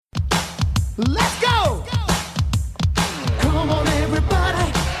Let's go! Come on,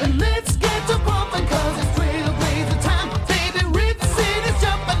 everybody, and let's get to bumping, cause it's trailblazer time. Baby, Rip City's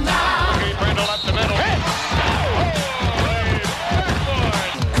jumping now. Okay, Brindle up the middle. Hit!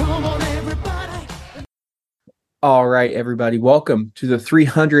 Come on, everybody. All right, everybody, welcome to the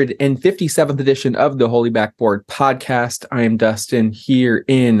 357th edition of the Holy Backboard Podcast. I am Dustin here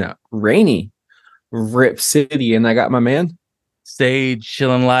in rainy Rip City, and I got my man Sage,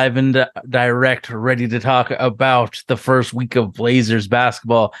 chilling live and direct, ready to talk about the first week of Blazers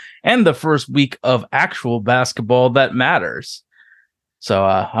basketball and the first week of actual basketball that matters. So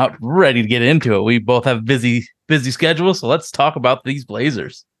I'm ready to get into it. We both have busy schedules, so let's talk about these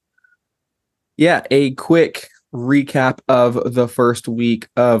Blazers. Yeah, a quick recap of the first week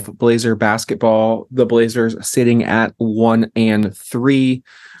of Blazer basketball. The Blazers sitting at 1-3,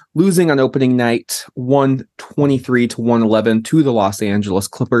 losing on opening night 123-111 to the Los Angeles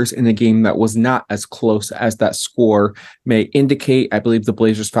Clippers in a game that was not as close as that score may indicate. I believe the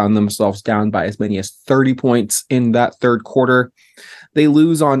Blazers found themselves down by as many as 30 points in that third quarter. They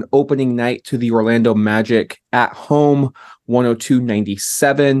lose on opening night to the Orlando Magic at home,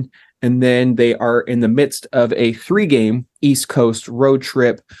 102-97. And then they are in the midst of a 3-game East Coast road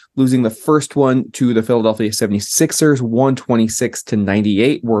trip, losing the first one to the Philadelphia 76ers,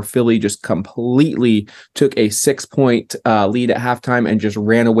 126-98, where Philly just completely took a 6-point lead at halftime and just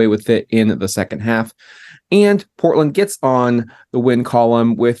ran away with it in the second half. And Portland gets on the win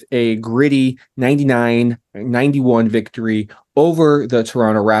column with a gritty 99-91 victory over the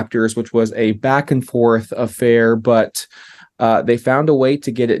Toronto Raptors, which was a back and forth affair, but they found a way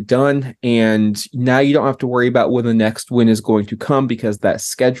to get it done, and now you don't have to worry about when the next win is going to come because that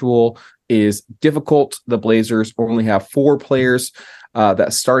schedule is difficult. The Blazers only have 4 players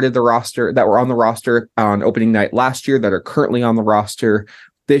that started the roster, that were on the roster on opening night last year, that are currently on the roster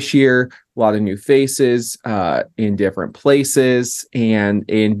this year. A lot of new faces in different places and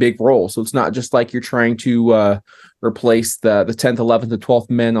in big roles. So it's not just like you're trying to replace the 10th, 11th, and 12th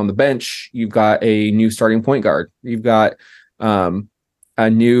men on the bench. You've got a new starting point guard. You've got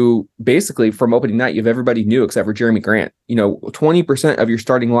a new, basically from opening night, you have everybody new except for Jeremy Grant. 20% of your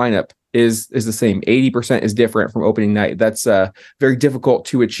starting lineup is the same. 80% is different from opening night. That's very difficult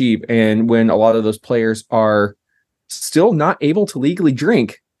to achieve. And when a lot of those players are still not able to legally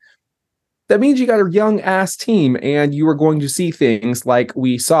drink, that means you got a young ass team and you are going to see things like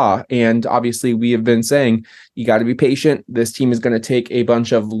we saw. And obviously we have been saying, you got to be patient. This team is going to take a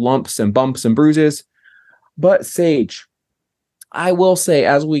bunch of lumps and bumps and bruises. But Sage, I will say,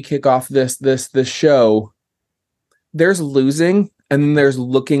 as we kick off this show, there's losing and then there's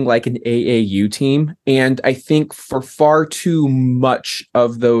looking like an AAU team. And I think for far too much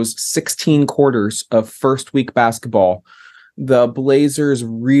of those 16 quarters of first week basketball, the Blazers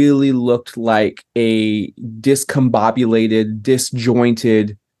really looked like a discombobulated,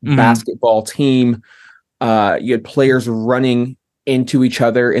 disjointed basketball team. You had players running into each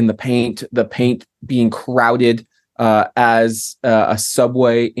other in the paint being crowded as a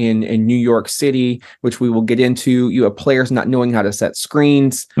subway in New York City, which we will get into. You have players not knowing how to set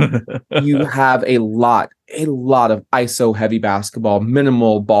screens. You have a lot of ISO heavy basketball,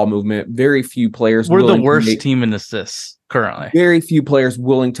 minimal ball movement, very few players. We're the worst team in assists currently. Very few players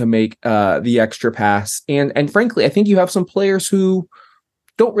willing to make the extra pass. And frankly, I think you have some players who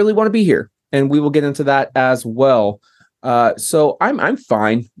don't really want to be here. And we will get into that as well. So I'm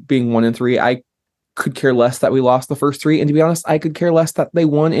fine being 1-3. I could care less that we lost the first 3. And to be honest, I could care less that they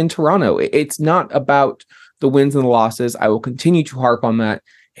won in Toronto. It's not about the wins and the losses. I will continue to harp on that.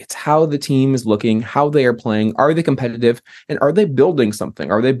 It's how the team is looking, how they are playing. Are they competitive? And are they building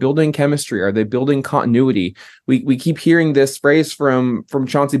something? Are they building chemistry? Are they building continuity? We keep hearing this phrase from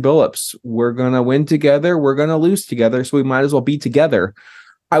Chauncey Billups. We're going to win together. We're going to lose together. So we might as well be together.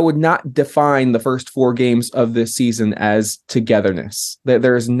 I would not define the first 4 games of this season as togetherness.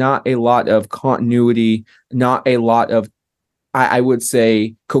 There is not a lot of continuity, not a lot of, I would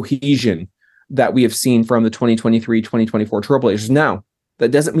say, cohesion that we have seen from the 2023-2024 Trailblazers. Now,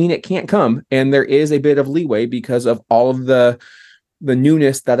 that doesn't mean it can't come, and there is a bit of leeway because of all of the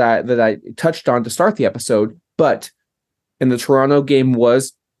newness that I touched on to start the episode. But in the Toronto game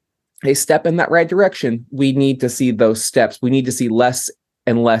was a step in that right direction. We need to see those steps. We need to see less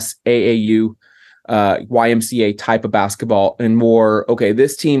and less AAU, YMCA type of basketball and more, okay,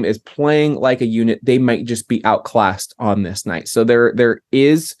 this team is playing like a unit. They might just be outclassed on this night. So there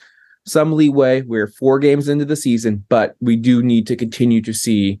is some leeway. We're 4 games into the season, but we do need to continue to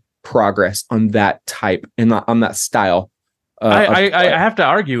see progress on that type and on that style. I have to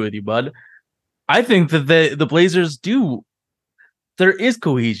argue with you, bud. I think that the Blazers there is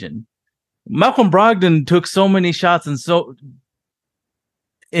cohesion. Malcolm Brogdon took so many shots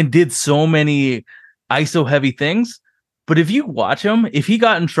and did so many ISO heavy things. But if you watch him, if he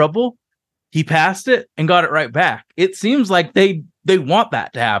got in trouble, he passed it and got it right back. It seems like they want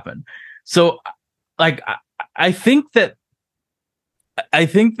that to happen. So like I think that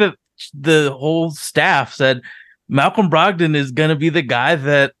the whole staff said Malcolm Brogdon is going to be the guy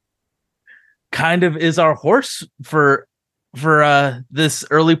that kind of is our horse for this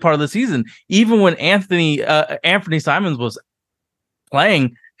early part of the season. Even when Anfernee Simons was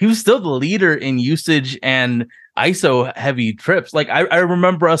playing, he was still the leader in usage and ISO heavy trips. Like I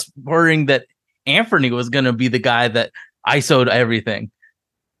remember us worrying that Anfernee was going to be the guy that ISO'd everything.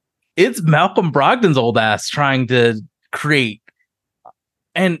 It's Malcolm Brogdon's old ass trying to create.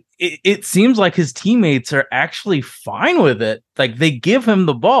 And it seems like his teammates are actually fine with it. Like they give him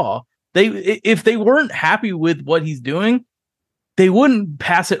the ball. If they weren't happy with what he's doing, they wouldn't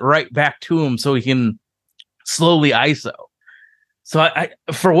pass it right back to him so he can slowly ISO. So I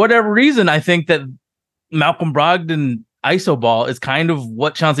for whatever reason, I think that Malcolm Brogdon ISO ball is kind of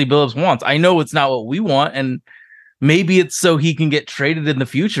what Chauncey Billups wants. I know it's not what we want, and maybe it's so he can get traded in the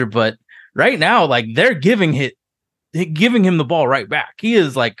future, but right now, like they're giving him the ball right back. He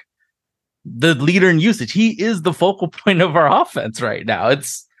is like the leader in usage. He is the focal point of our offense right now.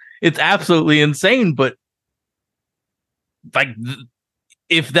 It's absolutely insane, but like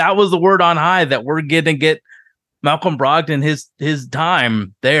if that was the word on high that we're going to get Malcolm Brogdon his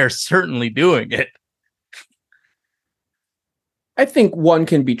time, they're certainly doing it. I think one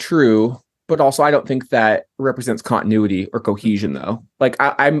can be true, but also I don't think that represents continuity or cohesion, though. Like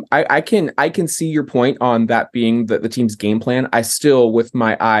I can see your point on that being the team's game plan. I still, with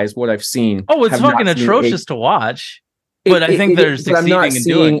my eyes, what I've seen. Oh, it's fucking atrocious to watch. But I think they're succeeding in doing. I'm not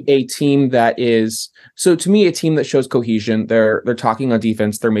seeing a team that is. So to me, a team that shows cohesion. They're talking on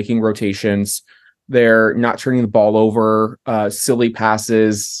defense. They're making rotations. They're not turning the ball over, silly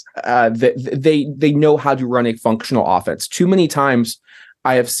passes. They know how to run a functional offense. Too many times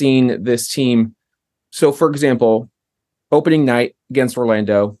I have seen this team. So, for example, opening night against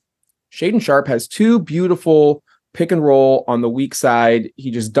Orlando, Shaedon Sharpe has two beautiful pick and roll on the weak side. He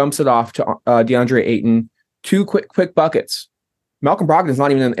just dumps it off to Deandre Ayton. Two quick buckets. Malcolm Brogdon is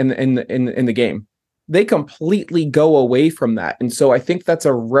not even in the game. They completely go away from that. And so I think that's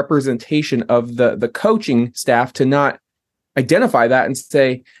a representation of the coaching staff to not identify that and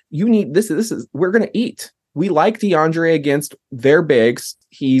say, you need this is we're going to eat. We like Deandre against their bigs.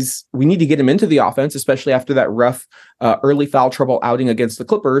 We need to get him into the offense, especially after that rough early foul trouble outing against the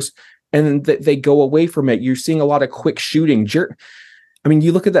Clippers. And then they go away from it. You're seeing a lot of quick shooting. I mean,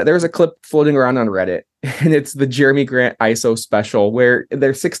 you look at that. There's a clip floating around on Reddit, and it's the Jeremy Grant ISO special where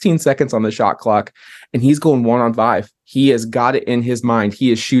there's 16 seconds on the shot clock, and he's going 1-on-5. He has got it in his mind.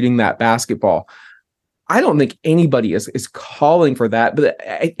 He is shooting that basketball. I don't think anybody is calling for that,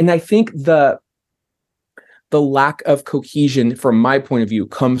 and I think the lack of cohesion, from my point of view,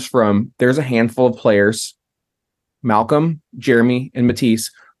 comes from there's a handful of players, Malcolm, Jeremy, and Matisse,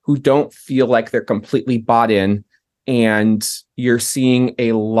 who don't feel like they're completely bought in. And you're seeing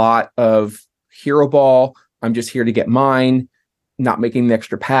a lot of hero ball. I'm just here to get mine, not making the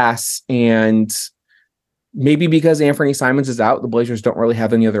extra pass. And maybe because Anfernee Simons is out, the Blazers don't really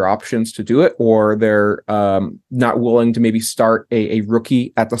have any other options to do it, or they're not willing to maybe start a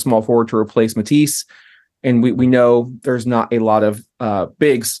rookie at the small forward to replace Matisse. And we know there's not a lot of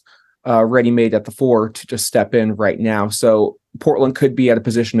bigs ready-made at the 4 to just step in right now. So Portland could be at a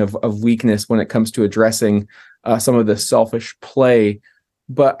position of weakness when it comes to addressing some of the selfish play.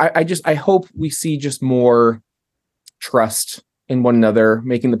 But I hope we see just more trust in one another,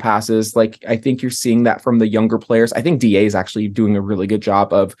 making the passes. Like, I think you're seeing that from the younger players. I think DA is actually doing a really good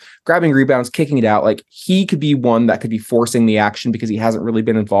job of grabbing rebounds, kicking it out. Like, he could be one that could be forcing the action because he hasn't really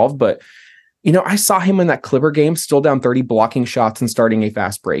been involved. But, you know, I saw him in that Clipper game, still down 30, blocking shots and starting a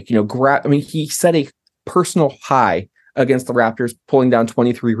fast break. You know, he set a personal high against the Raptors, pulling down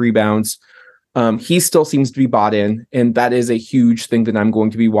 23 rebounds. He still seems to be bought in, and that is a huge thing that I'm going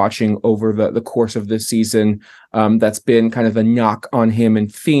to be watching over the course of this season. That's been kind of a knock on him in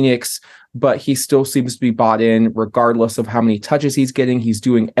Phoenix, but he still seems to be bought in regardless of how many touches he's getting. He's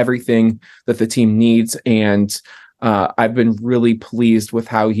doing everything that the team needs, and I've been really pleased with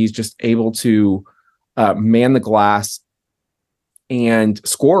how he's just able to man the glass and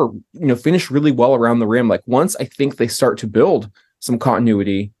score, finish really well around the rim. Like, once I think they start to build some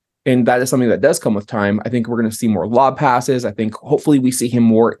continuity, and that is something that does come with time, I think we're going to see more lob passes. I think hopefully we see him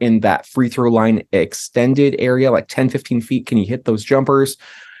more in that free throw line extended area, like 10, 15 feet. Can he hit those jumpers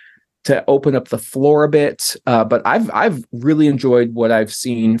to open up the floor a bit? But I've really enjoyed what I've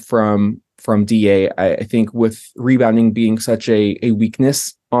seen from from DA. I think with rebounding being such a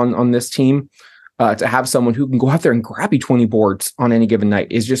weakness on this team, to have someone who can go out there and grab you 20 boards on any given night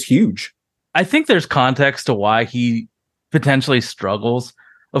is just huge. I think there's context to why he potentially struggles.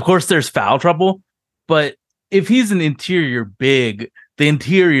 Of course, there's foul trouble, but if he's an interior big, the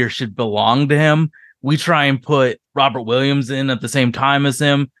interior should belong to him. We try and put Robert Williams in at the same time as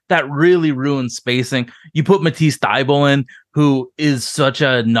him. That really ruins spacing. You put Matisse Thybulle in, who is such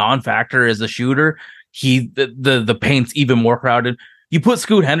a non-factor as a shooter. The paint's even more crowded. You put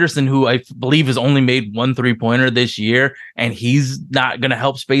Scoot Henderson, who I believe has only made 1 3-pointer this year, and he's not going to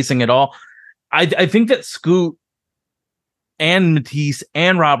help spacing at all. I think that Scoot and Matisse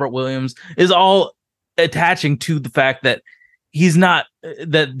and Robert Williams is all attaching to the fact that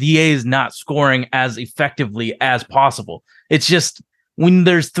that DA is not scoring as effectively as possible. It's just when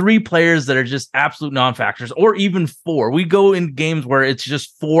there's 3 players that are just absolute non-factors, or even 4, we go in games where it's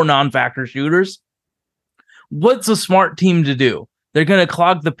just 4 non-factor shooters. What's a smart team to do? They're going to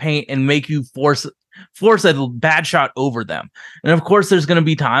clog the paint and make you force a bad shot over them. And of course, there's going to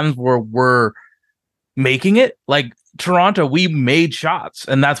be times where we're making it. Like Toronto, we made shots,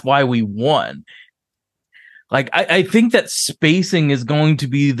 and that's why we won. Like, I think that spacing is going to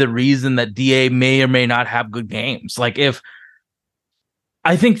be the reason that DA may or may not have good games. Like,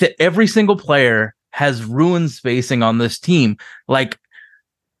 I think that every single player has ruined spacing on this team. Like,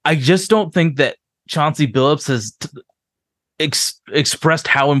 I just don't think that Chauncey Billups has expressed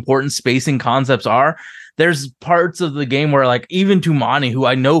how important spacing concepts are. There's parts of the game where, like, even Tumani, who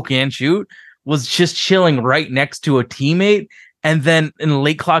I know can shoot, was just chilling right next to a teammate. And then in a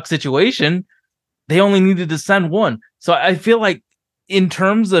late clock situation, they only needed to send one. So I feel like in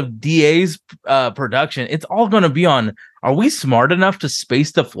terms of DA's production, it's all going to be on, are we smart enough to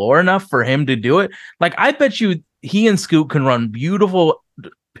space the floor enough for him to do it? Like, I bet you he and Scoot can run beautiful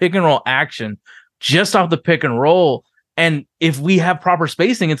pick and roll action just off the pick and roll. And if we have proper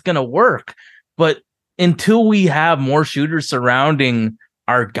spacing, it's going to work. But until we have more shooters surrounding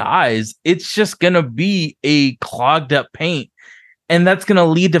our guys, it's just going to be a clogged up paint. And that's going to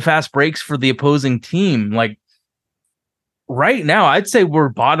lead to fast breaks for the opposing team. Like, right now, I'd say we're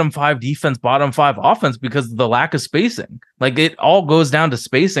bottom 5 defense, bottom 5 offense because of the lack of spacing. Like, it all goes down to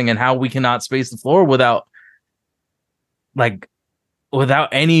spacing and how we cannot space the floor without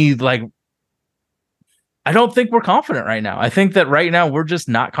any, like, I don't think we're confident right now. I think that right now we're just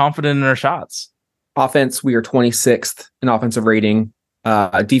not confident in our shots. Offense, we are 26th in offensive rating.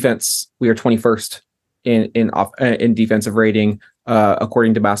 Defense, we are 21st in defensive rating,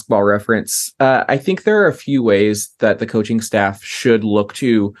 according to Basketball Reference. I think there are a few ways that the coaching staff should look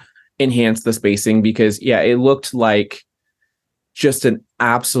to enhance the spacing because, yeah, it looked like just an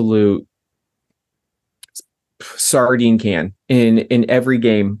absolute sardine can in every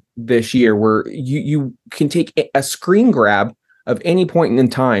game this year, where you can take a screen grab of any point in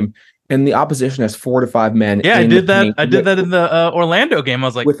time and the opposition has 4 to 5 men. Yeah, I did that. I did that in the Orlando game. I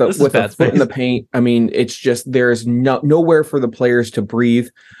was like, with a foot in the paint. I mean, it's just there's nowhere for the players to breathe.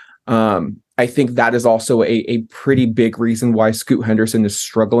 I think that is also a pretty big reason why Scoot Henderson is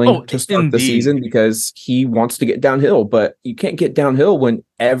struggling to start the season, because he wants to get downhill, but you can't get downhill when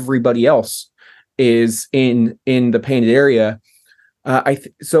everybody else is in the painted area.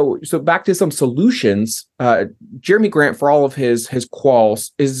 So back to some solutions. Jeremy Grant, for all of his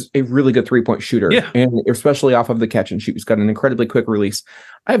quals, is a really good 3-point shooter, and especially off of the catch and shoot, he's got an incredibly quick release.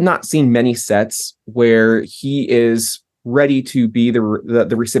 I have not seen many sets where he is ready to be the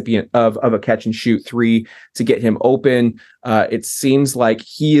recipient of a catch and shoot 3 to get him open. It seems like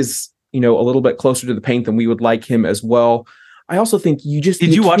he is, a little bit closer to the paint than we would like him as well. I also think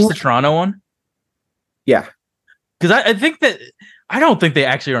did you watch the Toronto one? Yeah, because I think that. I don't think they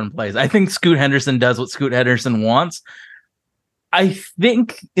actually run plays. I think Scoot Henderson does what Scoot Henderson wants. I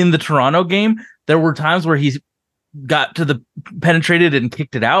think in the Toronto game, there were times where he got to the penetrated and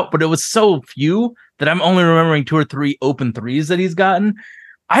kicked it out, but it was so few that I'm only remembering 2 or 3 open threes that he's gotten.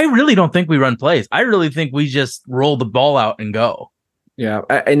 I really don't think we run plays. I really think we just roll the ball out and go. Yeah,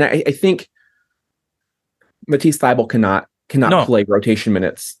 I think Matisse Thybulle cannot play rotation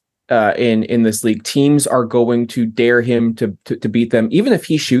minutes. In this league, teams are going to dare him to beat them, even if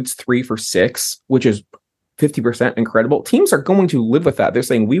he shoots 3 for 6, which is 50% incredible. Teams are going to live with that. They're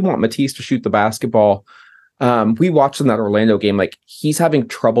saying, we want Matisse to shoot the basketball. We watched in that Orlando game, like, he's having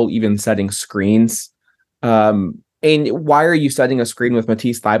trouble even setting screens. And why are you setting a screen with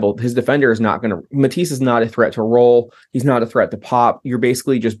Matisse Thybulle? His defender is not going to. Matisse is not a threat to roll. He's not a threat to pop. You're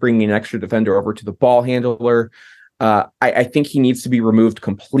basically just bringing an extra defender over to the ball handler. I think he needs to be removed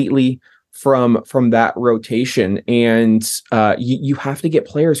completely from that rotation. And you have to get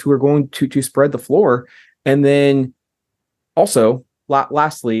players who are going to spread the floor. And then also,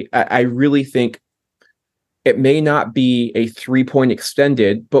 lastly, I really think it may not be a 3-point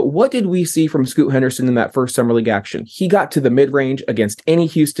extended, but what did we see from Scoot Henderson in that first Summer League action? He got to the mid-range against any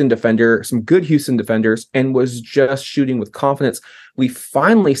Houston defender, some good Houston defenders, and was just shooting with confidence. We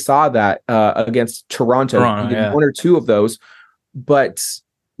finally saw that against Toronto. He did one or two of those, but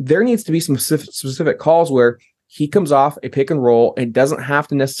there needs to be some specific calls where he comes off a pick and roll. It doesn't have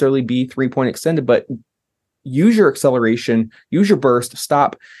to necessarily be 3-point extended, but use your acceleration, use your burst,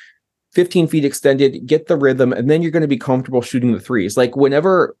 stop 15 feet extended, get the rhythm, and then you're going to be comfortable shooting the threes. Like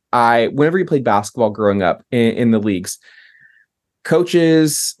whenever you played basketball growing up in the leagues,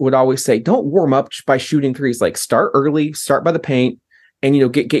 coaches would always say, don't warm up by shooting threes. Like start early, start by the paint,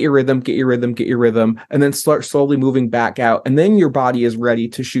 and get your rhythm, and then start slowly moving back out. And then your body is ready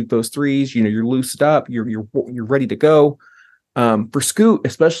to shoot those threes. You're loosened up, you're ready to go. For Scoot,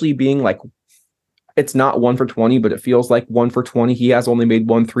 especially being like, it's not 1 for 20, but it feels like 1 for 20. He has only made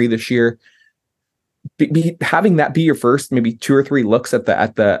 1 3 this year. Having that be your first, maybe 2 or 3 looks at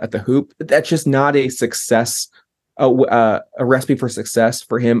the hoop, that's just not a success, a recipe for success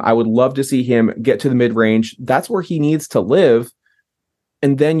for him. I would love to see him get to the mid range. That's where he needs to live.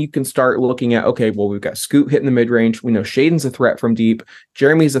 And then you can start looking at, okay, well, we've got Scoot hitting the mid range. We know Shaedon's a threat from deep.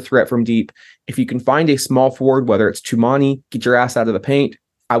 Jeremy's a threat from deep. If you can find a small forward, whether it's Tumani, get your ass out of the paint.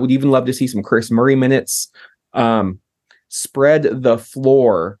 I would even love to see some Chris Murray minutes. Spread the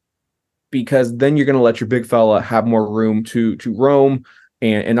floor, because then you're going to let your big fella have more room to roam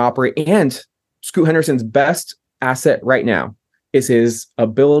and operate. And Scoot Henderson's best asset right now is his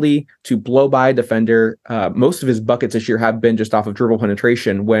ability to blow by a defender. Most of his buckets this year have been just off of dribble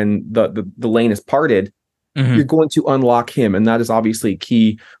penetration when the lane is parted. Mm-hmm. You're going to unlock him, and that is obviously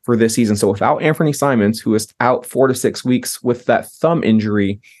key for this season. So without Anfernee Simons, who is out 4 to 6 weeks with that thumb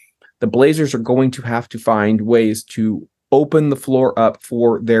injury, the Blazers are going to have to find ways to open the floor up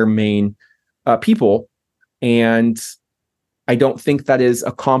for their main people. And I don't think that is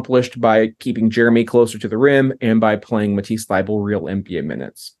accomplished by keeping Jeremy closer to the rim and by playing Matisse Thybulle real NBA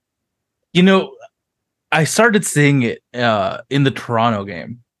minutes. I started seeing it in the Toronto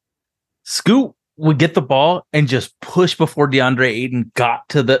game. Scoot would get the ball and just push before Deandre Ayton got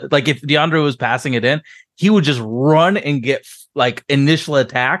to if Deandre was passing it in, he would just run and get initial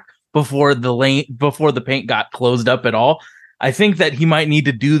attack before the paint got closed up at all. I think that he might need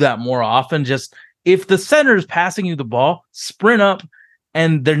to do that more often. Just if the center is passing you the ball, sprint up,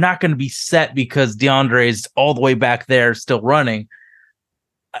 and they're not going to be set because Deandre is all the way back there still running.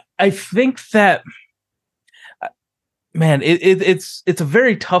 I think that, man, it's a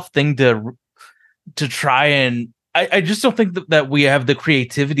very tough thing to try, and I just don't think that we have the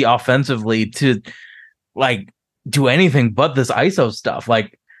creativity offensively to do anything but this ISO stuff.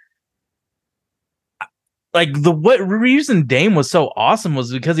 What reason Dame was so awesome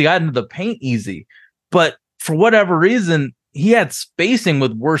was because he got into the paint easy, but for whatever reason he had spacing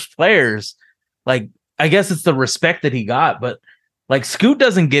with worse players. I guess it's the respect that he got, but Scoot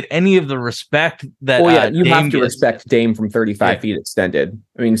doesn't get any of the respect that. Well, yeah, you Dame have to gets. respect Dame from 35 feet extended.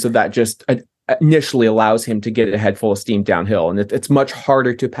 I mean, so that just initially allows him to get a head full of steam downhill, and it's much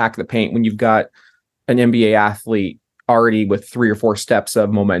harder to pack the paint when you've got an NBA athlete already with 3 or 4 steps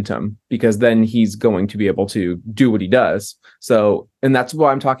of momentum, because then he's going to be able to do what he does. So, and that's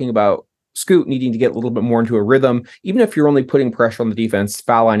why I'm talking about Scoot needing to get a little bit more into a rhythm. Even if you're only putting pressure on the defense,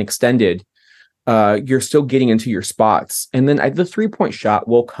 foul line extended, you're still getting into your spots. And then the 3-point shot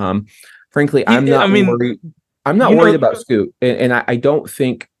will come. Frankly, I'm not worried. I'm not worried about Scoot. And I don't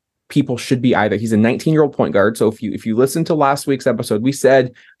think people should be either. He's a 19-year-old point guard. So if you listen to last week's episode, we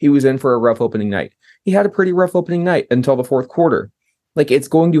said he was in for a rough opening night. He had a pretty rough opening night until the fourth quarter. It's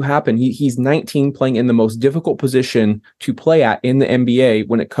going to happen. He's 19, playing in the most difficult position to play at in the NBA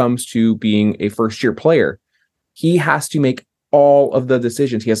when it comes to being a first-year player. He has to make all of the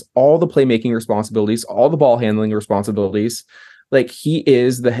decisions. He has all the playmaking responsibilities, all the ball handling responsibilities. He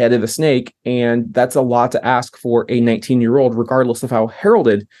is the head of the snake, and that's a lot to ask for a 19-year-old, regardless of how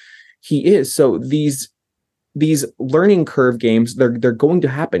heralded he is. So these learning curve games, they're going to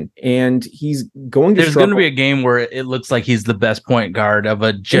happen, and he's going to. There's going to be a game where it looks like he's the best point guard of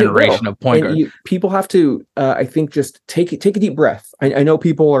a generation of point guard. People have to, I think, just take a deep breath. I know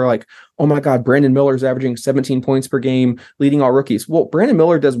people are like, "Oh my God, Brandon Miller's averaging 17 points per game, leading all rookies." Well, Brandon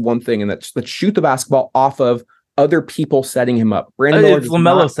Miller does one thing, and that's shoot the basketball off of other people setting him up. Brandon Miller,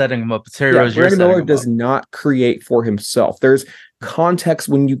 LaMelo setting him up. Brandon Miller does not create for himself. There's context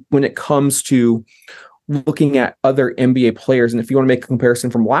when it comes to looking at other NBA players, and if you want to make a comparison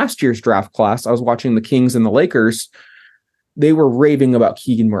from last year's draft class, I was watching the Kings and the Lakers. They were raving about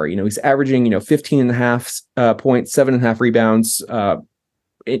Keegan Murray. He's averaging, 15 and a half points, 7.5 rebounds,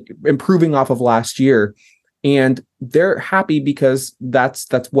 improving off of last year. And they're happy because that's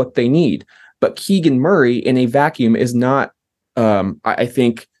what they need. But Keegan Murray in a vacuum is not, I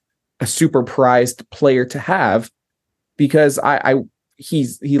think, a super prized player to have, because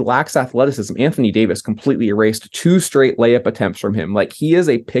he lacks athleticism. Anfernee Davis completely erased 2 straight layup attempts from him. Like, he is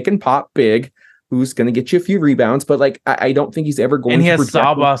a pick and pop big who's going to get you a few rebounds, but like, I don't think he's ever going to. And he has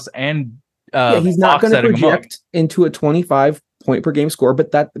project. Sabas and he's not going to project into a 25 point per game score,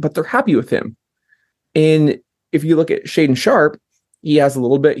 but they're happy with him. And if you look at Shaedon Sharpe, he has a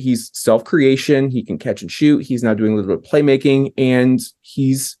little bit, he's self-creation, he can catch and shoot, he's now doing a little bit of playmaking, and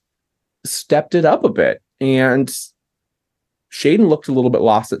he's stepped it up a bit. And Shaedon looked a little bit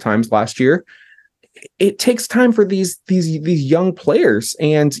lost at times last year. It takes time for these young players.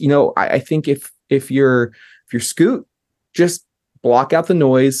 And, I think if you're Scoot, just block out the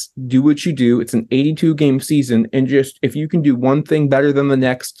noise, do what you do. It's an 82 game season. And just, if you can do one thing better than the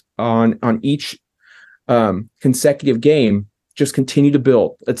next on each consecutive game, just continue to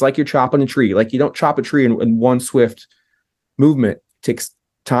build. It's like you're chopping a tree. Like, you don't chop a tree in one swift movement. It takes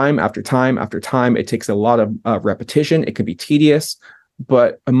time after time after time. It takes a lot of repetition. It can be tedious,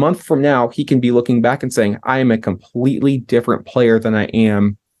 but a month from now, he can be looking back and saying, I am a completely different player than I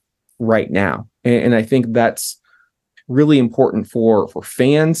am right now. And I think that's really important for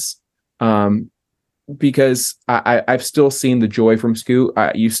fans, because I've still seen the joy from Scoot.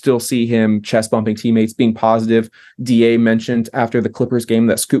 You still see him chest bumping teammates, being positive. DA mentioned after the Clippers game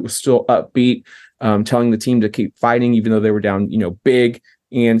that Scoot was still upbeat, telling the team to keep fighting, even though they were down, big,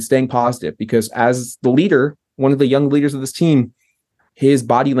 and staying positive, because as the leader, one of the young leaders of this team, his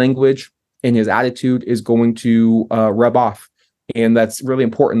body language and his attitude is going to rub off. And that's really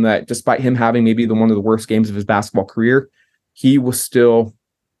important, that despite him having maybe one of the worst games of his basketball career, he was still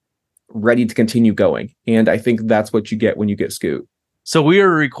ready to continue going. And I think that's what you get when you get Scoot. So we are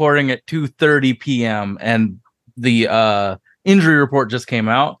recording at 2:30 p.m. and the injury report just came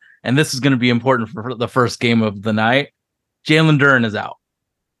out, and this is going to be important for the first game of the night. Jalen Duren is out.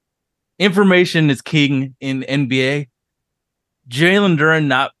 Information is king in NBA. Jalen Duren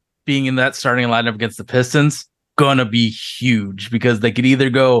not being in that starting lineup against the Pistons gonna be huge, because they could either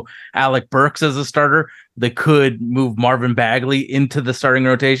go Alec Burks as a starter, they could move Marvin Bagley into the starting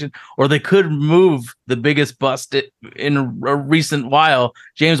rotation, or they could move the biggest bust in a recent while,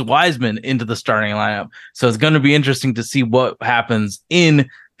 James Wiseman, into the starting lineup. So it's going to be interesting to see what happens in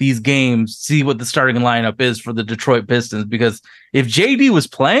these games, see what the starting lineup is for the Detroit Pistons, because if JD was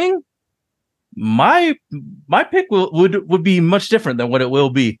playing, my pick would be much different than what it will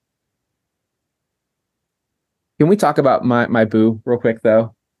be. Can we talk about my boo real quick,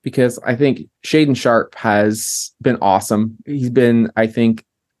 though? Because I think Shaedon Sharpe has been awesome. He's been, I think,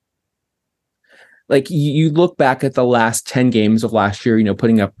 like, you look back at the last 10 games of last year,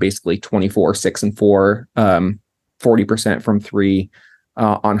 putting up basically 24, 6 and 4, 40% from 3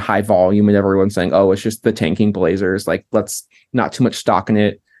 on high volume, and everyone's saying, oh, it's just the tanking Blazers. Like, let's not too much stock in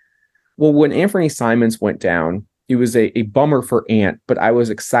it. Well, when Anfernee Simons went down, it was a bummer for Ant, but I was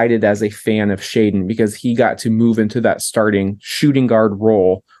excited as a fan of Shaedon, because he got to move into that starting shooting guard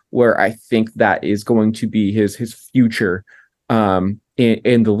role, where I think that is going to be his future in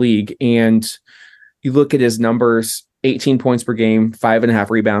the league. And you look at his numbers: 18 points per game, 5.5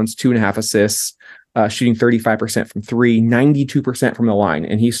 rebounds, 2.5 assists, shooting 35% from 3, 92% from the line.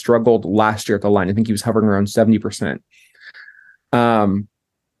 And he struggled last year at the line. I think he was hovering around 70%. And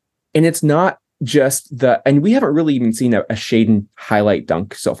it's not just and we haven't really even seen a Shaedon highlight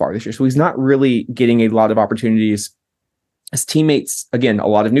dunk so far this year. So he's not really getting a lot of opportunities. His teammates, again, a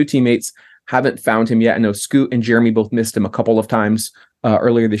lot of new teammates, haven't found him yet. I know Scoot and Jeremy both missed him a couple of times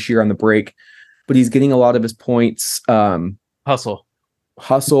earlier this year on the break, but he's getting a lot of his points. Hustle.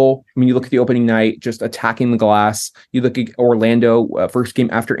 I mean, you look at the opening night, just attacking the glass. You look at Orlando, first game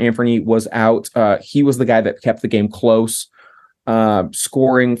after Anfernee was out. He was the guy that kept the game close.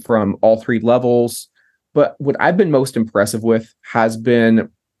 Scoring from all 3 levels. But what I've been most impressive with has been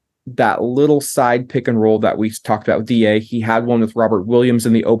that little side pick and roll that we talked about with DA. He had one with Robert Williams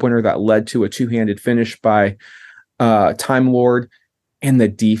in the opener that led to a 2-handed finish by Time Lord, and the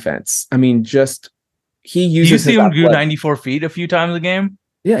defense. I mean, just he uses. Do you see him do 94 feet a few times a game?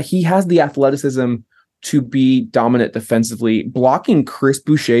 Yeah, he has the athleticism to be dominant defensively, blocking Chris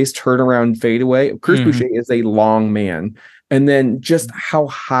Boucher's turnaround fadeaway. Chris Boucher is a long man. And then just how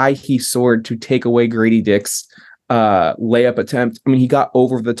high he soared to take away Grady Dick's layup attempt. I mean, he got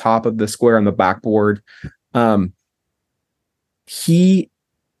over the top of the square on the backboard.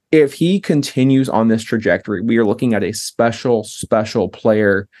 If he continues on this trajectory, we are looking at a special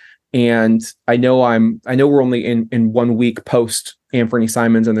player. And I know we're only in 1 week post Anfernee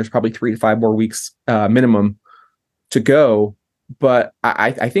Simons, and there's probably 3 to 5 more weeks minimum to go. But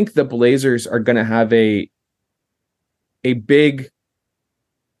I think the Blazers are going to have a big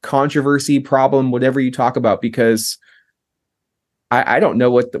controversy problem, whatever you talk about, because I don't know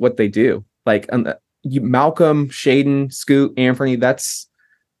what they do. Like Malcolm, Shaedon, Scoot, Anfernee, that's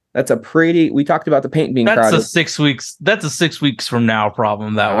a pretty. We talked about the paint being crowded. That's a 6 weeks from now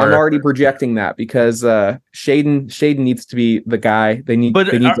problem. I'm already projecting that because Shaedon needs to be the guy. They need to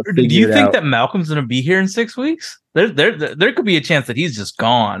figure it out. Do you think that Malcolm's going to be here in 6 weeks? There could be a chance that he's just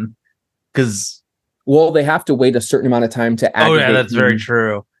gone. Because they have to wait a certain amount of time to. Oh yeah, that's very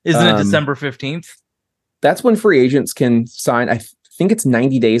true. Isn't it December 15th? That's when free agents can sign. I think it's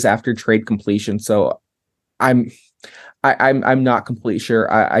 90 days after trade completion. So I'm not completely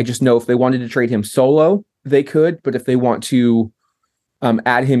sure. I just know if they wanted to trade him solo, they could. But if they want to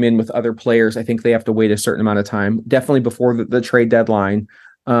add him in with other players, I think they have to wait a certain amount of time, definitely before the trade deadline.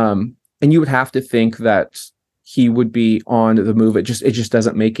 And you would have to think that he would be on the move. It just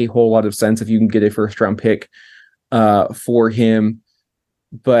doesn't make a whole lot of sense if you can get a first round pick for him.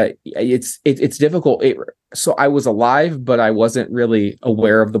 But it's difficult. So I was alive, but I wasn't really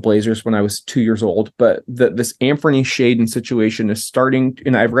aware of the Blazers when I was 2 years old. But this Anfernee Shaedon situation is starting,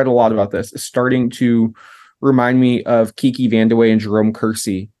 and I've read a lot about this, is starting to remind me of Kiki Vandeweghe and Jerome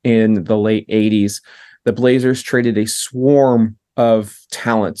Kersey in the late 80s. The Blazers traded a swarm of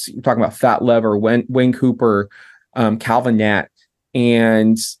talents. You're talking about Fat Lever, Wayne Cooper, Calvin Nat,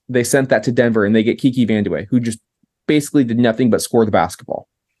 and they sent that to Denver, and they get Kiki Vandeweghe, who just basically did nothing but score the basketball.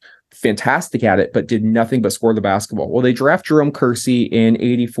 Fantastic at it, but did nothing but score the basketball. Well, they draft Jerome Kersey in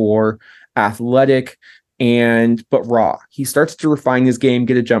 84, athletic but raw. He starts to refine his game,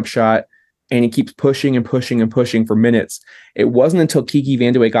 get a jump shot, and he keeps pushing and pushing and pushing for minutes. It wasn't until Kiki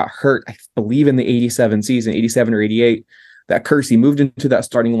Vandeweghe got hurt, I believe in the 87 season, 87 or 88, that Kersey moved into that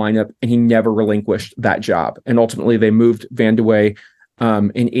starting lineup, and he never relinquished that job. And ultimately, they moved Vandeweghe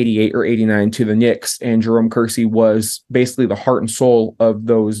in 88 or 89 to the Knicks, and Jerome Kersey was basically the heart and soul of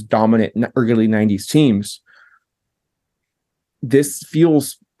those dominant early 90s teams. This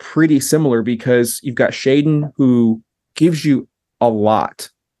feels pretty similar because you've got Shaedon, who gives you a lot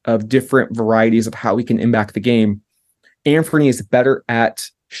of different varieties of how he can impact the game. Anfernee is better at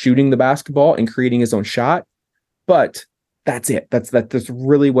shooting the basketball and creating his own shot, but that's it. That's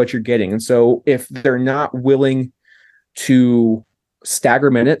really what you're getting. And so if they're not willing to stagger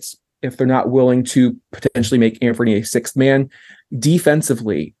minutes, if they're not willing to potentially make Anfernee a sixth man,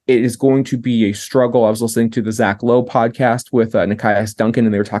 defensively, it is going to be a struggle. I was listening to the Zach Lowe podcast with Nikias Duncan,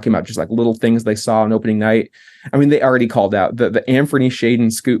 and they were talking about just like little things they saw on opening night. I mean, they already called out the Anfernee,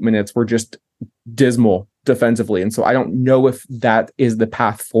 Shaedon, Scoot minutes were just dismal defensively. And so I don't know if that is the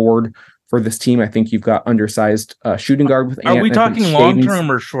path forward for this team. I think you've got undersized shooting guard with Are we talking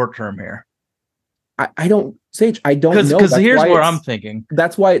long-term or short-term here? I don't know. Because here's where I'm thinking.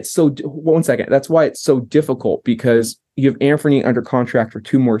 That's why it's so. 1 second. That's why it's so difficult, because you have Anfernee under contract for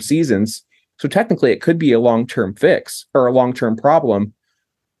 2 more seasons. So technically, it could be a long-term fix or a long-term problem,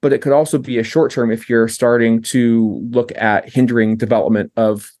 but it could also be a short-term if you're starting to look at hindering development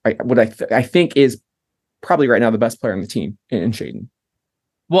of what I think is probably right now the best player on the team in Shaedon.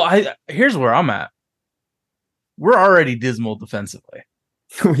 Well, here's where I'm at. We're already dismal defensively.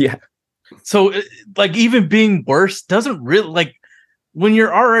 Yeah. So, like, even being worse doesn't really, like, when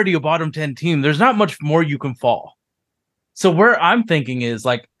you're already a bottom 10 team, there's not much more you can fall. So where I'm thinking is,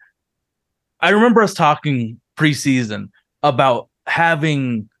 like, I remember us talking preseason about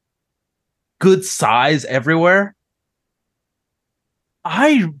having good size everywhere.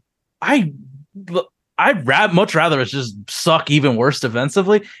 I'd much rather us just suck even worse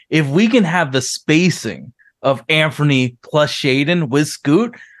defensively. If we can have the spacing of Anfernee plus Shaedon with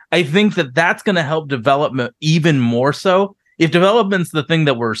Scoot, I think that's going to help development even more so. If development's the thing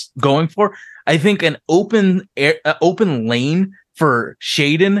that we're going for, I think an open lane for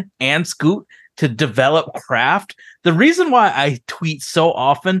Shaedon and Scoot to develop craft. The reason why I tweet so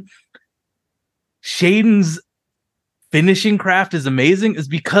often, Shaedon's finishing craft is amazing, is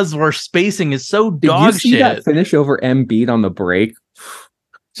because our spacing is so dog shit. Did you see that finish over Embiid on the break?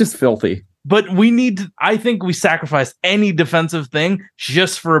 Just filthy. But I think we sacrifice any defensive thing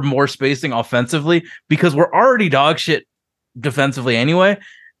just for more spacing offensively, because we're already dog shit defensively anyway.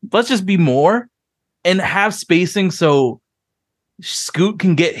 Let's just be more and have spacing so Scoot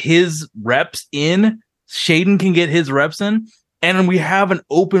can get his reps in Shaedon can get his reps in, and we have an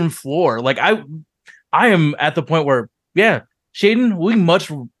open floor. Like I am at the point where, yeah, Shaedon, we much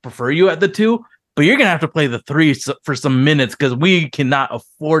prefer you at the 2, but you're gonna have to play the 3 for some minutes because we cannot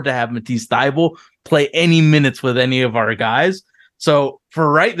afford to have Matisse Thybulle play any minutes with any of our guys. So for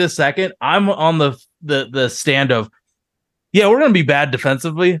right this second, I'm on the stand of, yeah, we're gonna be bad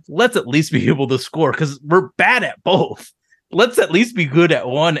defensively. Let's at least be able to score because we're bad at both. Let's at least be good at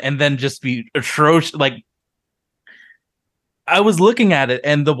one and then just be atrocious. Like, I was looking at it,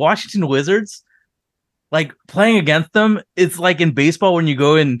 and the Washington Wizards, like, playing against them, it's like in baseball when you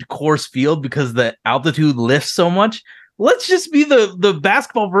go in Coors Field because the altitude lifts so much. Let's just be the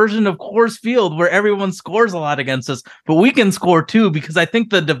basketball version of Coors Field where everyone scores a lot against us, but we can score too, because I think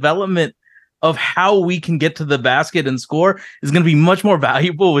the development of how we can get to the basket and score is going to be much more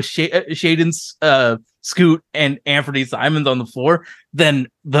valuable with Shaedon's Scoot and Anfernee Simons on the floor than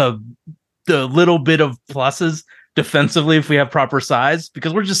the little bit of pluses defensively if we have proper size,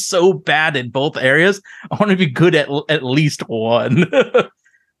 because we're just so bad in both areas. I want to be good at least one.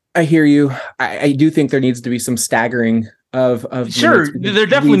 I hear you. I do think there needs to be some staggering of sure, there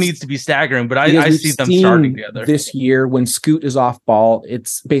definitely needs to be staggering, but I see them starting together this year. When Scoot is off ball,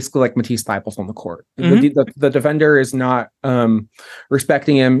 it's basically like Matisse Thybulle's on the court. The defender is not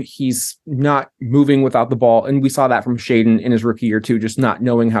respecting him. He's not moving without the ball, and we saw that from Shaedon in his rookie year too, just not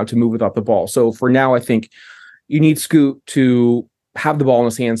knowing how to move without the ball. So for now, I think you need Scoot to have the ball in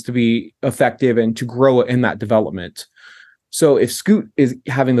his hands to be effective and to grow in that development. So if Scoot is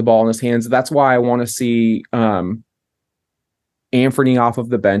having the ball in his hands, that's why I want to see Anfernee off of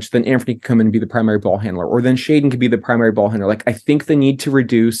the bench. Then Anfernee can come in and be the primary ball handler, or then Shaedon could be the primary ball handler. Like, I think they need to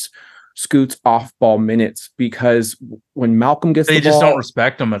reduce Scoot's off-ball minutes, because when Malcolm gets the ball, they just don't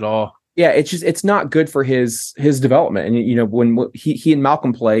respect him at all. Yeah, it's not good for his development. And you know, when he and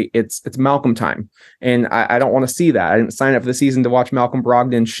Malcolm play, it's Malcolm time, and I don't want to see that. I didn't sign up for the season to watch Malcolm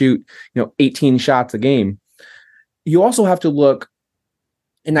Brogdon shoot 18 shots a game. You also have to look,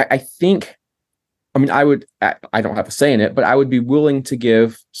 and I think, I mean, I don't have a say in it, but I would be willing to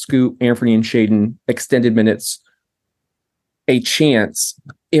give Scoot, Anfernee, and Shaedon extended minutes a chance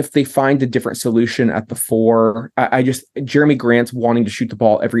if they find a different solution at the 4. Jeremy Grant's wanting to shoot the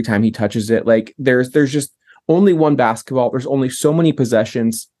ball every time he touches it. Like, there's just only one basketball. There's only so many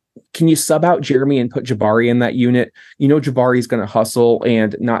possessions. Can you sub out Jeremy and put Jabari in that unit? Jabari's going to hustle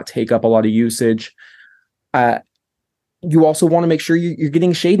and not take up a lot of usage. You also want to make sure you're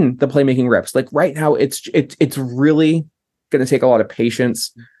getting Shaedon the playmaking reps. Like, right now, it's really going to take a lot of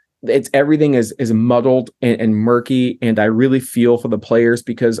patience. Everything is muddled and murky, and I really feel for the players,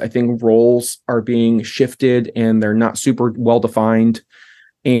 because I think roles are being shifted and they're not super well defined.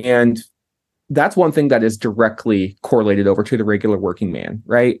 And that's one thing that is directly correlated over to the regular working man,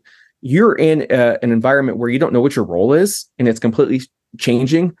 right? You're in an environment where you don't know what your role is, and it's completely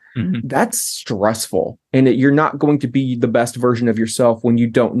changing. Mm-hmm. That's stressful, and you're not going to be the best version of yourself when you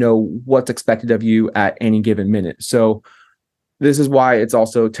don't know what's expected of you at any given minute. So this is why it's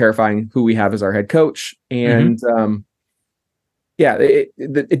also terrifying who we have as our head coach. And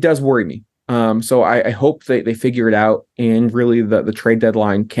it does worry me. So I hope they figure it out, and really the trade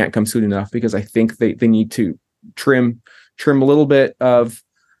deadline can't come soon enough, because I think they need to trim a little bit of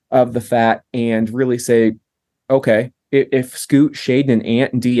the fat and really say, okay, if Scoot, Shaedon, and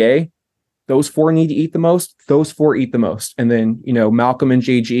Ant and DA, those 4 need to eat the most, those 4 eat the most. And then, Malcolm and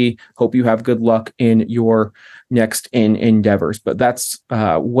JG, hope you have good luck in your next endeavors. But that's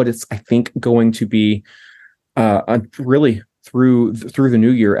what it's, I think, going to be really through the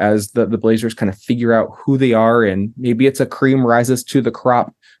new year, as the Blazers kind of figure out who they are. And maybe it's a cream rises to the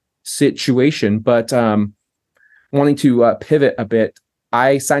crop situation. But wanting to pivot a bit,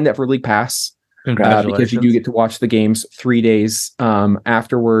 I signed up for League Pass. Congratulations. Because you do get to watch the games 3 days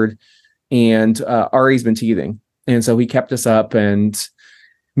afterward. And Ari's been teething. And so he kept us up, and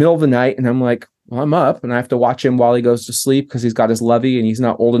middle of the night, and I'm like, well, I'm up, and I have to watch him while he goes to sleep because he's got his lovey and he's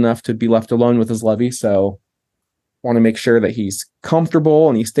not old enough to be left alone with his lovey. So want to make sure that he's comfortable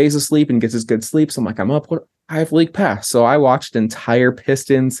and he stays asleep and gets his good sleep. So I'm like, I'm up. I have League Pass. So I watched entire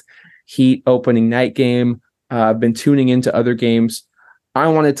Pistons Heat opening night game. I've been tuning into other games. I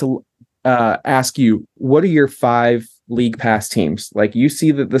wanted to ask you, what are your 5 League Pass teams? Like, you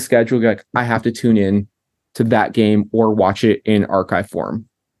see the schedule, you're like, I have to tune in to that game or watch it in archive form.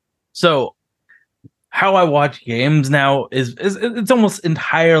 So how I watch games now is it's almost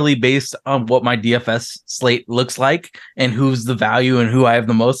entirely based on what my DFS slate looks like and who's the value and who I have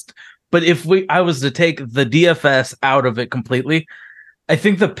the most. But if I was to take the DFS out of it completely, I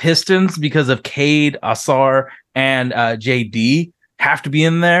think the Pistons, because of Cade, Asar, and JD, have to be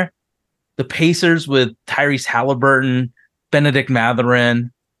in there. the Pacers with Tyrese Halliburton, Benedict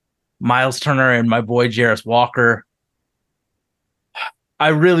Mathurin, Miles Turner, and my boy Jarris Walker. I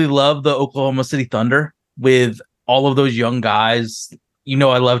really love the Oklahoma City Thunder with all of those young guys. You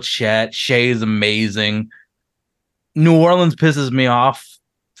know, I love Chet. Shea is amazing. New Orleans pisses me off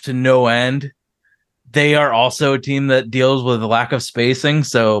to no end. They are also a team that deals with a lack of spacing.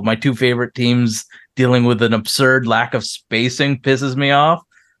 So my two favorite teams dealing with an absurd lack of spacing pisses me off.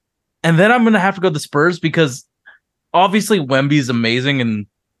 And then I'm going to have to go the Spurs because obviously Wemby's amazing and,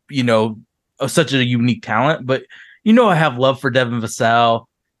 you know, such a unique talent. But, you know, I have love for Devin Vassell.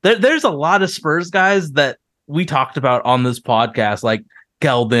 There's a lot of Spurs guys that we talked about on this podcast, like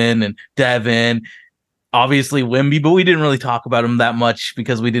Keldon and Devin, obviously Wemby, but we didn't really talk about him that much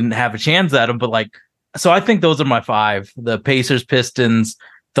because we didn't have a chance at him. But like, so I think those are my five: the Pacers, Pistons,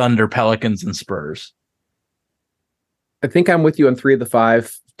 Thunder, Pelicans, and Spurs. I think I'm with you on 3 of the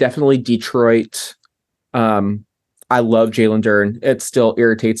 5. Definitely Detroit. I love Jalen Duren. It still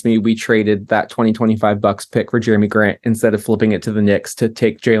irritates me. We traded that 2025 Bucks pick for Jeremy Grant instead of flipping it to the Knicks to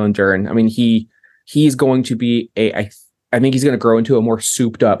take Jalen Duren. I mean, he's going to be I think he's going to grow into a more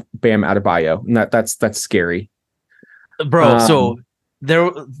souped up Bam Adebayo, and that's scary, bro. So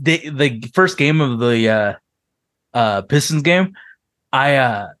the first game of the Pistons game,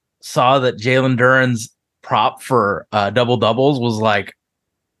 I saw that Jalen Duren's prop for double doubles was like,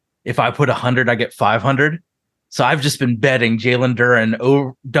 if I put 100, I get 500. So I've just been betting Jalen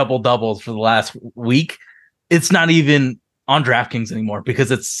Duren double doubles for the last week. It's not even on DraftKings anymore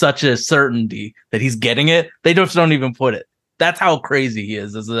because it's such a certainty that he's getting it. They just don't even put it. That's how crazy he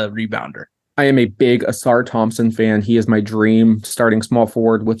is as a rebounder. I am a big Asar Thompson fan. He is my dream starting small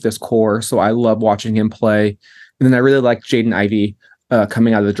forward with this core. So I love watching him play. And then I really like Jaden Ivey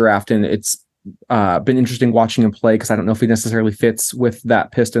coming out of the draft. And it's been interesting watching him play because I don't know if he necessarily fits with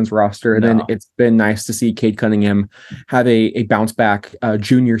that Pistons roster. And then it's been nice to see Cade Cunningham have a bounce back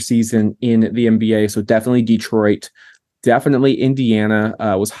junior season in the NBA. So definitely Detroit. Definitely Indiana.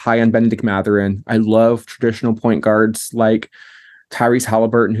 Was high on Benedict Mathurin. I love traditional point guards like Tyrese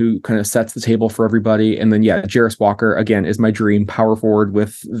Halliburton, who kind of sets the table for everybody. And then, Jarris Walker, again, is my dream power forward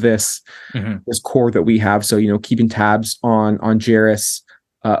with this core that we have. So, you know, keeping tabs on Jarris.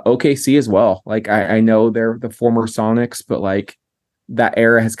 OKC as well. Like, I know they're the former Sonics, but like that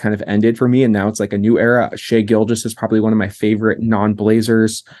era has kind of ended for me. And now it's like a new era. Shea Gilgeous is probably one of my favorite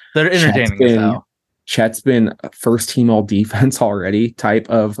non-Blazers. They're entertaining as hell. Chet's been first team all defense already type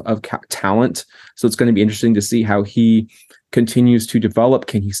of talent. So it's going to be interesting to see how he continues to develop.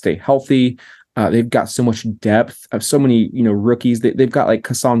 Can he stay healthy? They've got so much depth of so many, you know, rookies. They've got like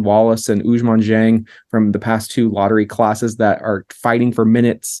Kassan Wallace and Ousmane Dieng from the past 2 lottery classes that are fighting for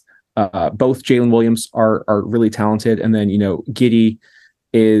minutes. Both Jalen Williams are really talented. And then, you know, Giddey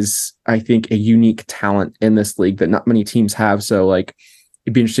is, I think, a unique talent in this league that not many teams have. So like,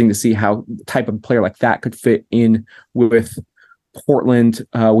 it'd be interesting to see how the type of player like that could fit in with Portland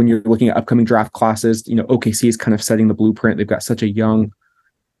when you're looking at upcoming draft classes. You know, OKC is kind of setting the blueprint. They've got such a young,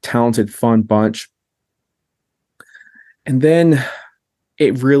 talented, fun bunch. And then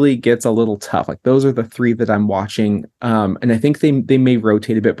it really gets a little tough. Like those are the 3 that I'm watching. And I think they may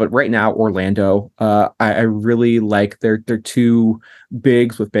rotate a bit, but right now, Orlando, I really like their 2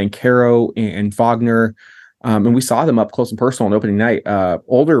 bigs with Banchero and Wagner. And we saw them up close and personal on opening night.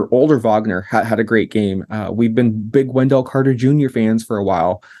 Older Wagner had a great game. We've been big Wendell Carter Jr. fans for a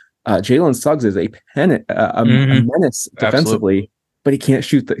while. Jalen Suggs is a menace defensively, Absolutely. But he can't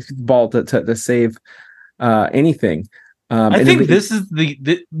shoot the ball to save anything. I think this is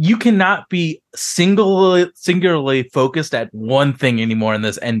the you cannot be singularly focused at one thing anymore in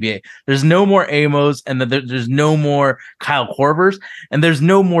this NBA. There's no more Amos, and there's no more Kyle Korvers, and there's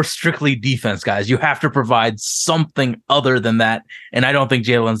no more strictly defense guys. You have to provide something other than that, and I don't think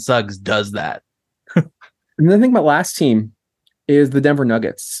Jalen Suggs does that. And then I think my last team is the Denver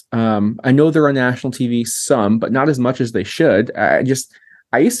Nuggets. I know they're on national TV some, but not as much as they should. I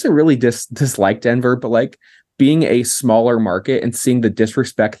used to really dislike Denver, but like, being a smaller market and seeing the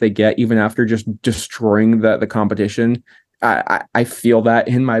disrespect they get even after just destroying the competition, I feel that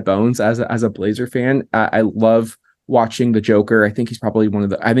in my bones as a Blazer fan. I love watching the Joker. I think he's probably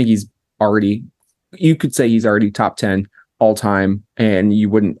you could say he's already top 10 all time, and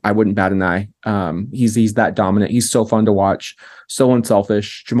I wouldn't bat an eye. He's that dominant. He's so fun to watch, so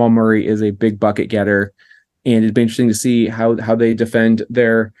unselfish. Jamal Murray is a big bucket getter, and it'd be interesting to see how they defend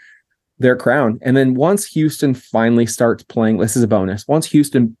their crown. And then once Houston finally starts playing, this is a bonus. Once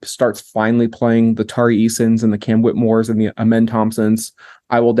Houston starts finally playing the Tari Easons and the Cam Whitmores and the Amen Thompsons,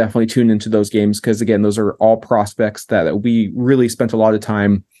 I will definitely tune into those games because, again, those are all prospects that we really spent a lot of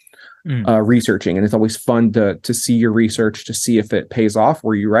time researching, and it's always fun to see your research, to see if it pays off.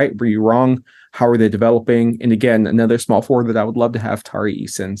 Were you right? Were you wrong? How are they developing? And again, another small forward that I would love to have, Tari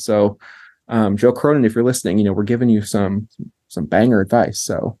Eason. So Joe Cronin, if you're listening, we're giving you some banger advice.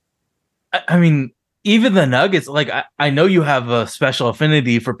 So I mean, even the Nuggets, like I know you have a special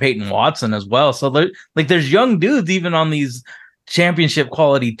affinity for Peyton Watson as well. So there's young dudes even on these championship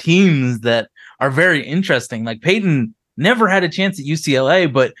quality teams that are very interesting. Like Peyton never had a chance at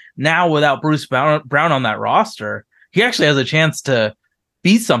UCLA, but now without Bruce Brown on that roster, he actually has a chance to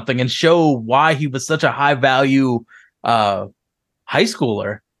be something and show why he was such a high value high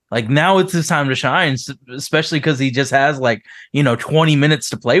schooler. Like now it's his time to shine, especially because he just has 20 minutes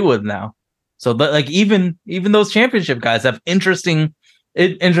to play with now. So even those championship guys have interesting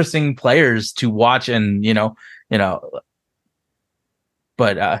players to watch, and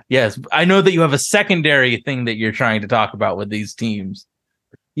But yes, I know that you have a secondary thing that you're trying to talk about with these teams.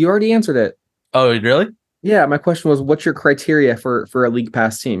 You already answered it. Oh, really? Yeah, my question was, what's your criteria for a league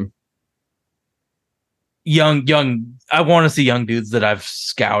pass team? Young. I want to see young dudes that I've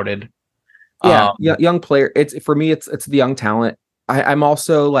scouted. Yeah, young player. For me, it's the young talent. I'm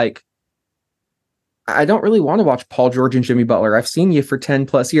also like, I don't really want to watch Paul George and Jimmy Butler. I've seen you for 10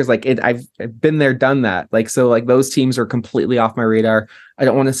 plus years. I've been there, done that. So those teams are completely off my radar. I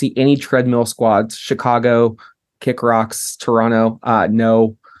don't want to see any treadmill squads. Chicago, Kick Rocks, Toronto.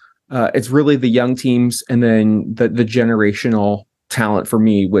 No, it's really the young teams, and then the generational talent for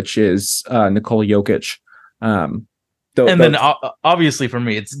me, which is Nikola Jokic. Then obviously for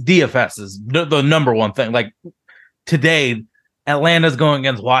me, it's DFS is the number one thing. Like today, Atlanta's going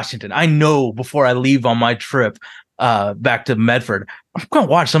against Washington. I know before I leave on my trip back to Medford, I'm going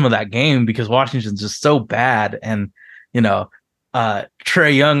to watch some of that game because Washington's just so bad. And,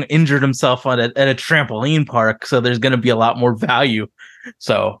 Trae Young injured himself at a trampoline park, so there's going to be a lot more value.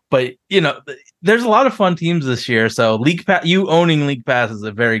 So, but, there's a lot of fun teams this year. So League Pass, you owning League Pass is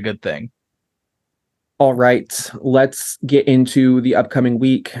a very good thing. All right, let's get into the upcoming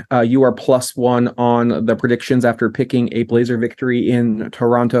week. You are +1 on the predictions after picking a Blazer victory in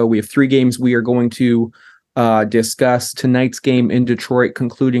Toronto. We have 3 games we are going to discuss. Tonight's game in Detroit,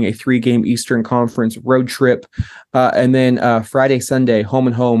 concluding a 3-game Eastern Conference road trip. And then Friday, Sunday, home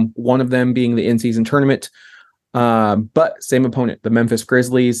and home, one of them being the in-season tournament. But same opponent, the Memphis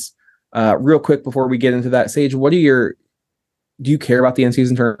Grizzlies. Real quick before we get into that, Sage, do you care about the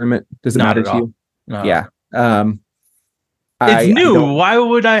in-season tournament? Does it matter to you? Yeah. It's new. Why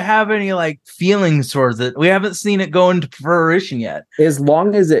would I have any feelings towards it? We haven't seen it go into fruition yet. As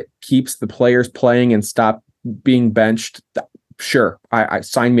long as it keeps the players playing and stop being benched, sure. I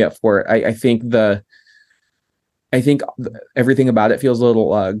sign me up for it. I think everything about it feels a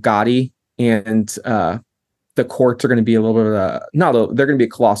little gaudy, and the courts are going to be a little bit they're going to be a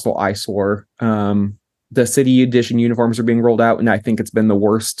colossal eyesore. The City Edition uniforms are being rolled out, and I think it's been the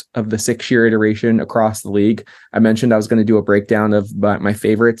worst of the 6-year iteration across the league. I mentioned I was going to do a breakdown of my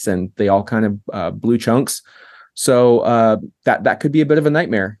favorites, and they all kind of blew chunks. So that could be a bit of a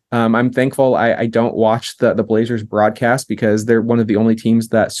nightmare. I'm thankful I don't watch the Blazers broadcast, because they're one of the only teams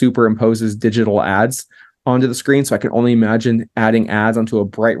that superimposes digital ads onto the screen. So I can only imagine adding ads onto a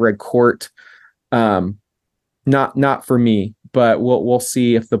bright red court. Not for me, but we'll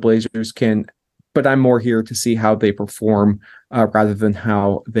see if the Blazers can. But I'm more here to see how they perform rather than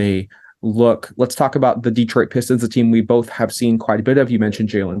how they look. Let's talk about the Detroit Pistons, a team we both have seen quite a bit of. You mentioned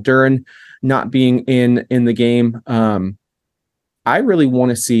Jalen Duren not being in the game. I really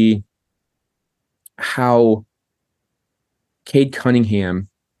want to see how Cade Cunningham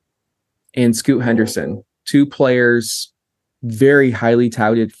and Scoot Henderson, 2 players very highly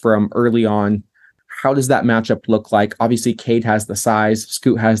touted from early on, how does that matchup look like? Obviously, Cade has the size,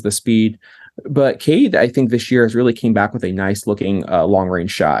 Scoot has the speed. But Cade, I think this year has really came back with a nice looking long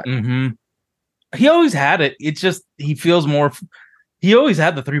range shot. Mm-hmm. He always had it. It's just he feels more. He always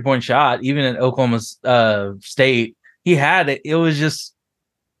had the 3-point shot, even at Oklahoma State. He had it. It was just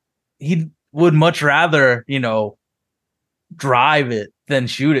he would much rather drive it than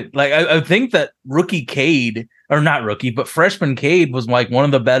shoot it. Like I think that rookie Cade, or not rookie, but freshman Cade was one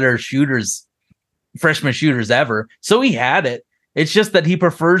of the better freshman shooters ever. So he had it. It's just that he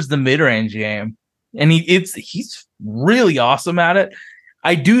prefers the mid-range game, and he's really awesome at it.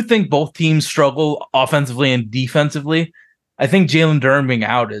 I do think both teams struggle offensively and defensively. I think Jalen Duren being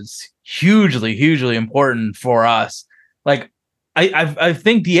out is hugely, hugely important for us. I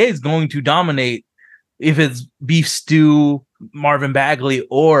think DA is going to dominate if it's Beef Stew, Marvin Bagley,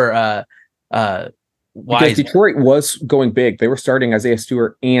 or because Detroit was going big. They were starting Isaiah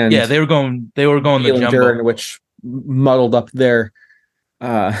Stewart and they were going the jumbo, Duren, which muddled up their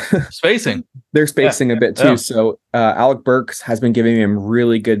Uh, Spacing. they're spacing a bit too. Yeah. So Alec Burks has been giving him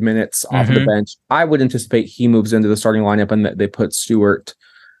really good minutes off of the bench. I would anticipate he moves into the starting lineup and that they put Stewart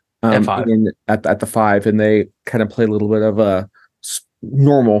At 5. at the 5, and they kind of play a little bit of a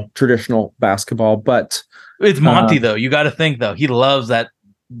normal traditional basketball. But It's Monty though. You got to think though. He loves that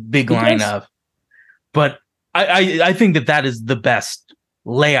big lineup. But I think that is the best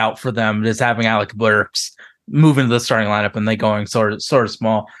layout for them, is having Alec Burks move into the starting lineup and they going sort of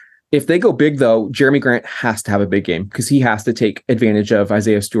small. If they go big though, Jeremy Grant has to have a big game because he has to take advantage of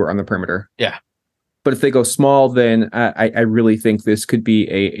Isaiah Stewart on the perimeter. Yeah. But if they go small, then I really think this could be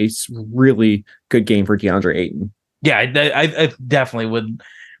a really good game for Deandre Ayton. Yeah, I definitely would.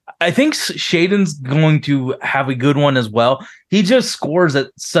 I think Shaedon's going to have a good one as well. He just scores at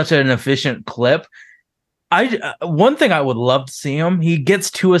such an efficient clip. One thing I would love to see him, he gets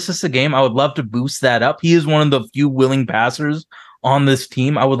 2 assists a game. I would love to boost that up. He is one of the few willing passers on this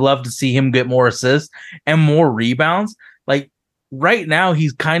team. I would love to see him get more assists and more rebounds. Like right now,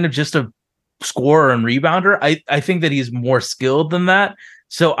 he's kind of just a scorer and rebounder. I think that he's more skilled than that.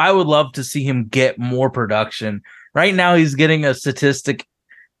 So I would love to see him get more production. Right now, he's getting a statistic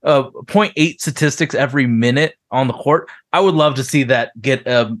of 0.8 statistics every minute on the court. I would love to see that get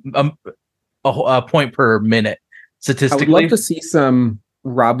a point per minute statistically. I would love to see some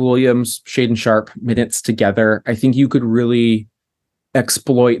Rob Williams, Shaedon Sharpe minutes together. I think you could really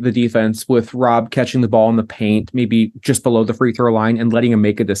exploit the defense with Rob catching the ball in the paint, maybe just below the free throw line, and letting him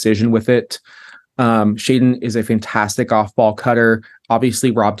make a decision with it. Shaedon is a fantastic off-ball cutter. Obviously,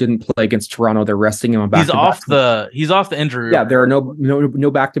 Rob didn't play against Toronto. They're resting him on back-to-back. He's off the injury. Yeah, there are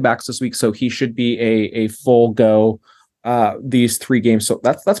no back-to-backs this week, so he should be a full go these 3 games. So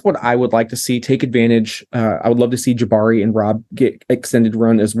that's what I would like to see. Take advantage. I would love to see Jabari and Rob get extended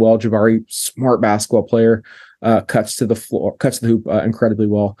run as well. Jabari, smart basketball player, cuts to the hoop incredibly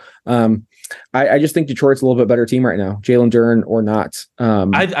well. I just think Detroit's a little bit better team right now. Jalen Duren or not.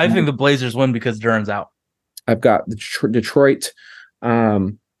 I think the Blazers win because Duren's out. I've got Detroit.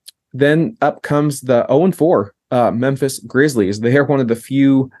 Then up comes the 0-4 Memphis Grizzlies. They are one of the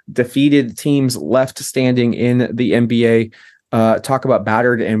few defeated teams left standing in the NBA. Talk about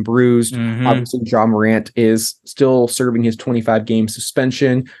battered and bruised. Obviously, Ja Morant is still serving his 25-game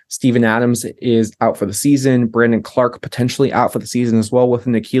suspension. Steven Adams is out for the season. Brandon Clark potentially out for the season as well with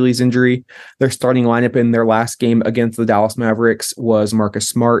an Achilles injury. Their starting lineup in their last game against the Dallas Mavericks was Marcus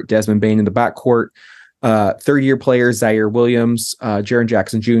Smart, Desmond Bane in the backcourt, third-year players Zaire Williams, Jaren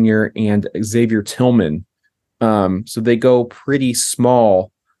Jackson Jr., and Xavier Tillman. So they go pretty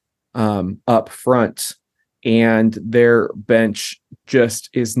small up front, and their bench just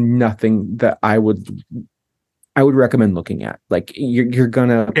is nothing that I would recommend looking at. Like you're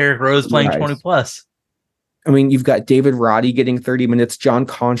gonna Derrick Rose playing 20 plus. I mean, you've got David Roddy getting 30 minutes, John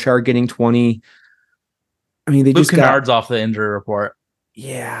Conchar getting 20. I mean, they Luke just got Kennard's off the injury report.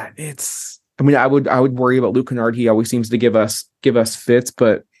 Yeah, I mean, I would worry about Luke Kennard. He always seems to give us fits,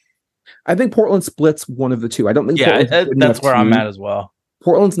 but I think Portland splits one of the two. I don't think that's where I'm at as well.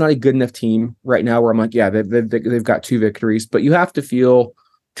 Portland's not a good enough team right now where I'm like, yeah, they've got 2 victories, but you have to feel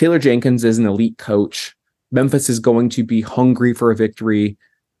Taylor Jenkins is an elite coach. Memphis is going to be hungry for a victory,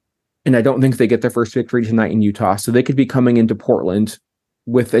 and I don't think they get their first victory tonight in Utah. So they could be coming into Portland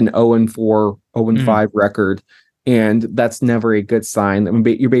with an 0-4, 0-5 record, and that's never a good sign. I mean,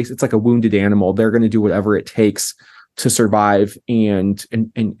 it's like a wounded animal. They're going to do whatever it takes to survive and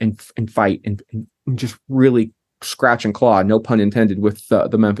fight and just really scratch and claw, no pun intended, with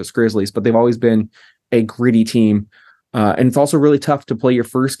the Memphis Grizzlies. But they've always been a gritty team, and it's also really tough to play your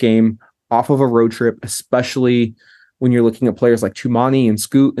first game off of a road trip, especially when you're looking at players like Tumani and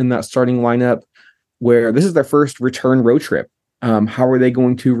Scoot in that starting lineup, where this is their first return road trip. How are they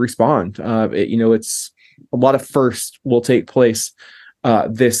going to respond? It's a lot of firsts will take place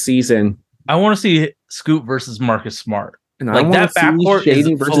this season. I want to see Scoot versus Marcus Smart. And like that backcourt is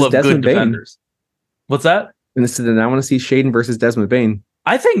full of good defenders. What's that? And I want to see Shaedon versus Desmond Bane.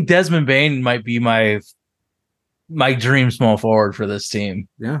 I think Desmond Bane might be my dream small forward for this team.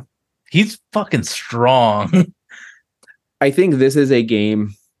 Yeah. He's fucking strong. I think this is a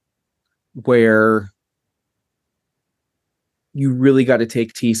game where you really got to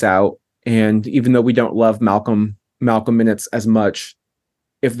take Tease out. And even though we don't love Malcolm minutes as much,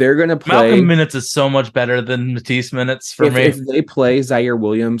 if they're going to play... Malcolm minutes is so much better than Matisse minutes for me. If they play Zaire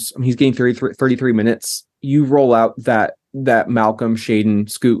Williams, he's getting 33 minutes. You roll out that Malcolm, Shaedon,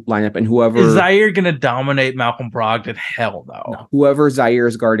 Scoot lineup, and whoever... Is Zaire going to dominate Malcolm Brogdon? Hell no. No. Whoever Zaire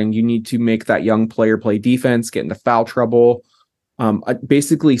is guarding, you need to make that young player play defense, get into foul trouble.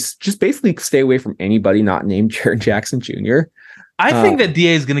 Basically stay away from anybody not named Jaren Jackson Jr. I think that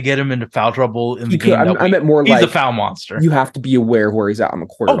DA is going to get him into foul trouble in the game. I meant more he's like a foul monster. You have to be aware of where he's at on the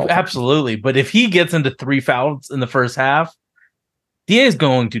court. Oh, absolutely. But if he gets into 3 fouls in the first half, DA is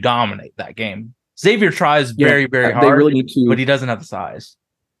going to dominate that game. Xavier tries very, very hard. They really need to, but he doesn't have the size.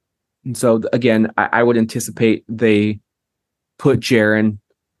 And so again, I would anticipate they put Jaren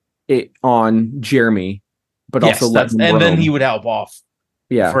on Jeremy, but also let him roam. Then he would help off.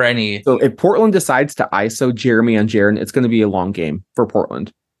 Yeah. For any. So if Portland decides to ISO Jeremy on Jaren, it's going to be a long game for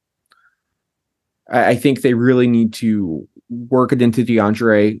Portland. I think they really need to work it into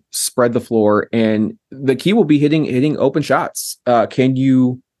Deandre, spread the floor, and the key will be hitting open shots. Can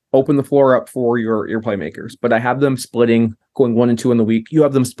you open the floor up for your playmakers? But I have them splitting, going 1 and 2 in the week. You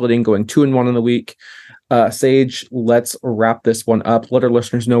have them splitting, going 2 and 1 in the week. Sage, let's wrap this one up. Let our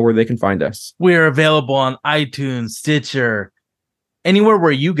listeners know where they can find us. We are available on iTunes, Stitcher, anywhere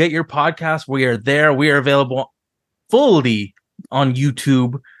where you get your podcast. We are there. We are available fully on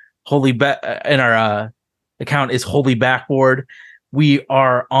YouTube. And our account is Holy Backboard. We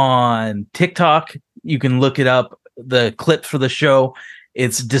are on TikTok. You can look it up. The clips for the show.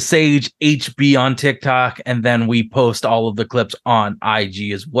 It's Desage HB on TikTok, and then we post all of the clips on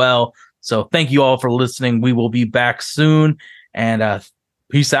IG as well. So thank you all for listening. We will be back soon, and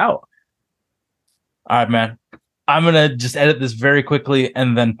peace out. All right, man. I'm gonna just edit this very quickly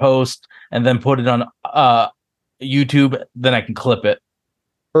and then post and then put it on YouTube. Then I can clip it.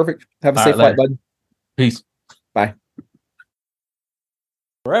 Perfect. Have a safe flight, bud. Peace. Bye.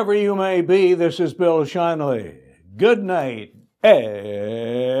 Wherever you may be, this is Bill Shinley. Good night,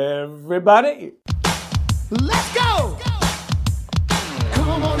 everybody. Let's go!